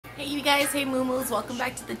Hey you guys, hey Moo-Moos, welcome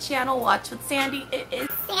back to the channel, Watch with Sandy. It is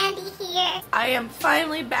Sandy here. I am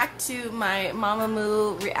finally back to my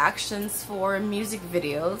Mamamoo reactions for music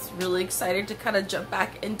videos. Really excited to kind of jump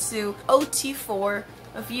back into OT4.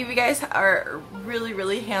 A few of you guys are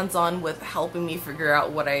really hands-on with helping me figure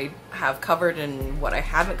out what I have covered and what I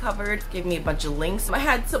haven't covered. Gave me a bunch of links. I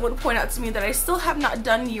had someone point out to me that I still have not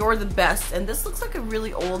done You're the Best, and this looks like a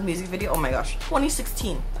really old music video. Oh my gosh,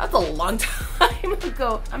 2016. That's a long time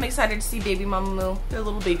ago. I'm excited to see baby Mamamoo, their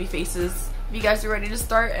little baby faces. If you guys are ready to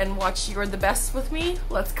start and watch You're the Best with me,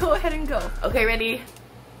 let's go ahead and go. Okay, ready?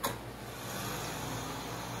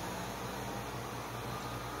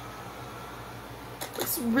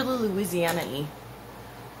 Looks really Louisiana-y.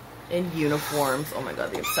 In uniforms. Oh my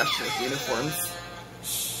god, the obsession with uniforms.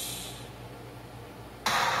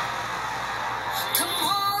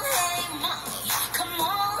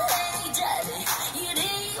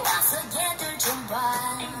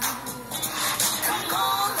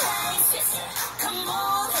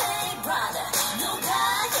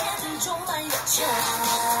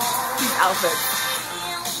 These outfits.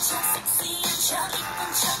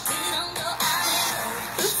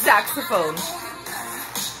 Saxophone.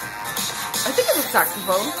 I think it's a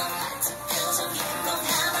saxophone.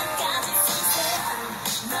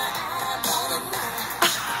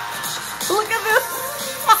 Look at this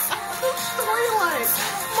storyline.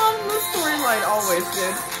 Mom, the storyline always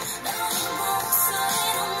good.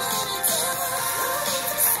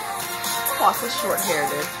 Boss is short hair,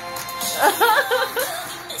 dude.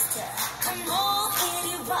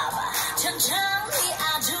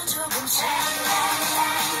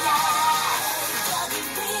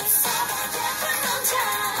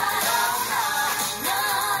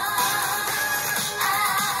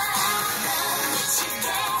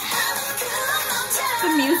 The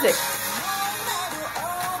music.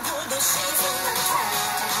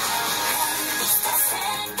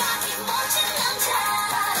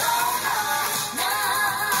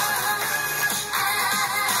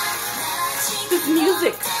 This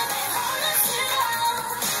music.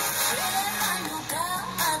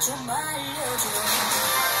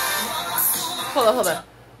 Hold on.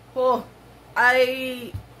 Oh,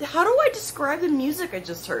 how do I describe the music I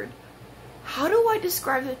just heard? How do I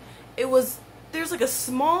describe it? There's like a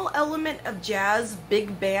small element of jazz,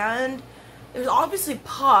 big band. There's obviously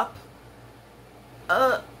pop.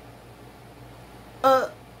 I'm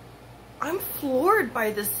floored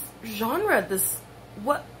by this genre.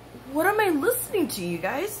 What am I listening to, you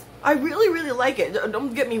guys? I really like it.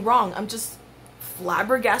 Don't get me wrong. I'm just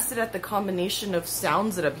flabbergasted at the combination of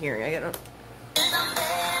sounds that I'm hearing.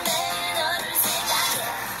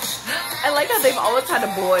 I like how they've always had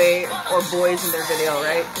a boy or boys in their video,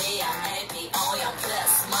 right?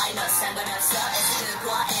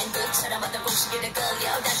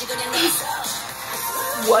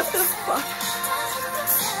 What the fuck?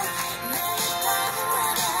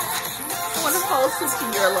 I want to fall asleep to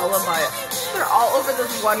your lullaby. They're all over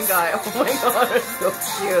this one guy. Oh my god, it's so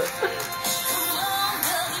cute.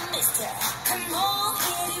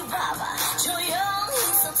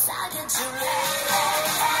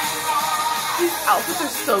 These outfits are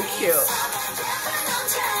so cute.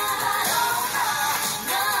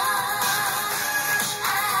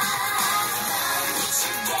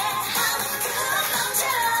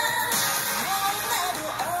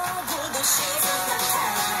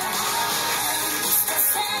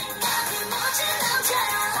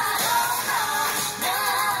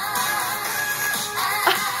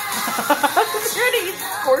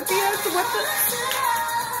 Scorpions with this.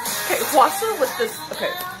 Okay, Hwasa with this.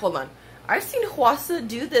 Okay, hold on. I've seen Hwasa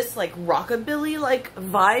do this like rockabilly like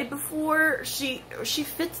vibe before. She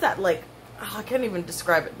fits that like, oh, I can't even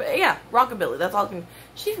describe it, but yeah, rockabilly. That's all I can.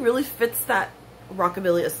 She really fits that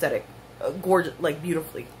rockabilly aesthetic, gorgeous, like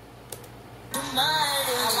beautifully. Ooh,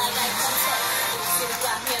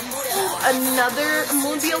 another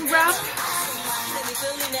Moonbill rap.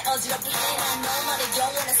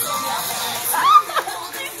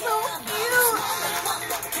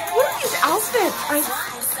 What are these outfits?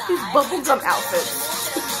 These bubblegum outfits.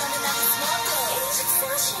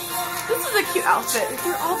 This is a cute outfit.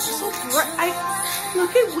 They're all so bright.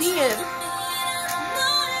 Look at Wien.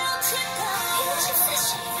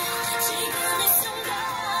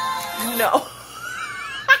 No.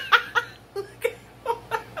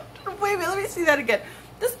 Wait, let me see that again.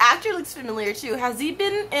 This actor looks familiar too. Has he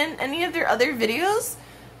been in any of their other videos?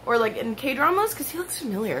 Or like in K-dramas? Because he looks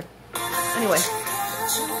familiar. Anyway.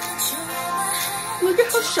 Look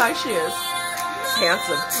at how shy she is.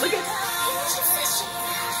 Handsome. Look at...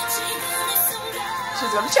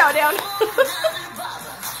 She's gonna chow down.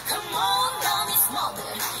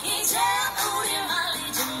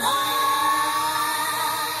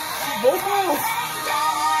 vocals.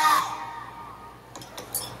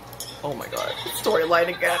 Oh my god. Storyline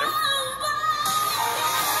again.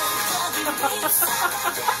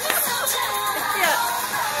 Yeah.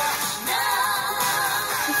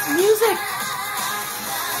 It's music.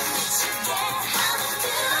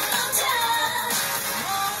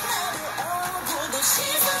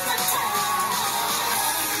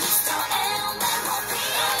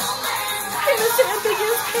 Hey, Mr.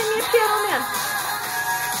 Ambiguous, pay me a piano man.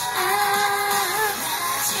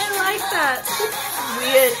 I like that.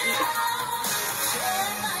 Weird.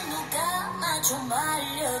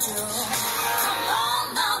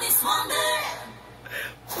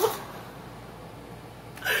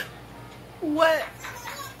 What?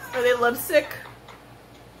 Are they lovesick?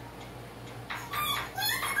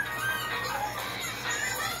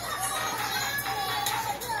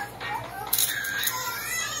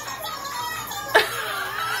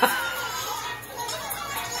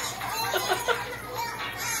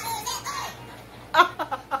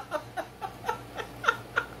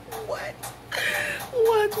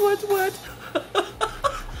 What?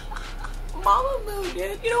 Mamamoo,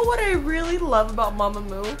 dude. You know what I really love about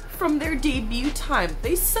Mamamoo? From their debut time,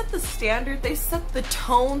 they set the standard, they set the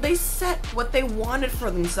tone, they set what they wanted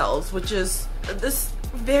for themselves, which is this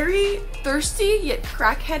very thirsty yet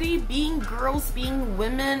crackheady, being girls, being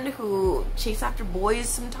women who chase after boys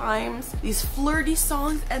sometimes, these flirty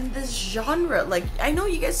songs, and this genre. Like, I know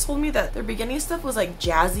you guys told me that their beginning stuff was like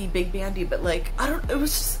jazzy, big bandy, but like, I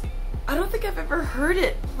don't think I've ever heard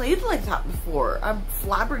it played like that before. I'm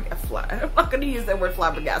not gonna use that word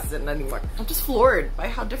flabbergasted anymore. I'm just floored by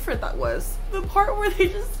how different that was. The part where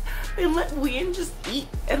they let Wheein just eat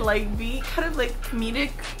and like be kind of like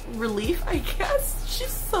comedic relief, I guess.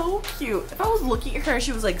 She's so cute. If I was looking at her and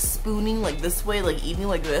she was like spooning like this way, like eating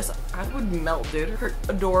like this, I would melt, dude. Her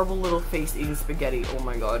adorable little face eating spaghetti, oh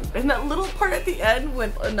my god. And that little part at the end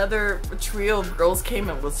when another trio of girls came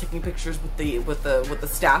and was taking pictures with the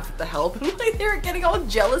staff at the help, and like they were getting all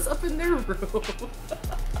jealous up in their room.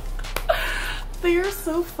 They are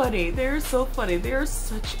so funny. They are so funny. They are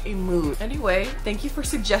such a mood. Anyway, thank you for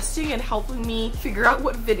suggesting and helping me figure out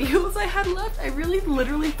what videos I had left. I really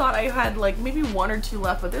literally thought I had like maybe 1 or 2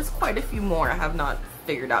 left, but there's quite a few more I have not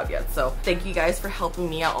figured out yet. So thank you guys for helping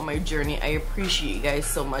me out on my journey. I appreciate you guys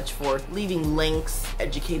so much for leaving links,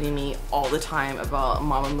 educating me all the time about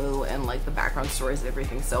Mamamoo and like the background stories and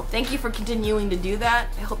everything. So thank you for continuing to do that.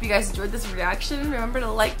 I hope you guys enjoyed this reaction. Remember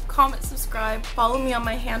to like, comment, subscribe, follow me on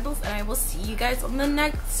my handles, and I will see you guys on the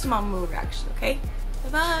next Mamamoo reaction, okay?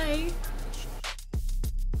 Bye-bye!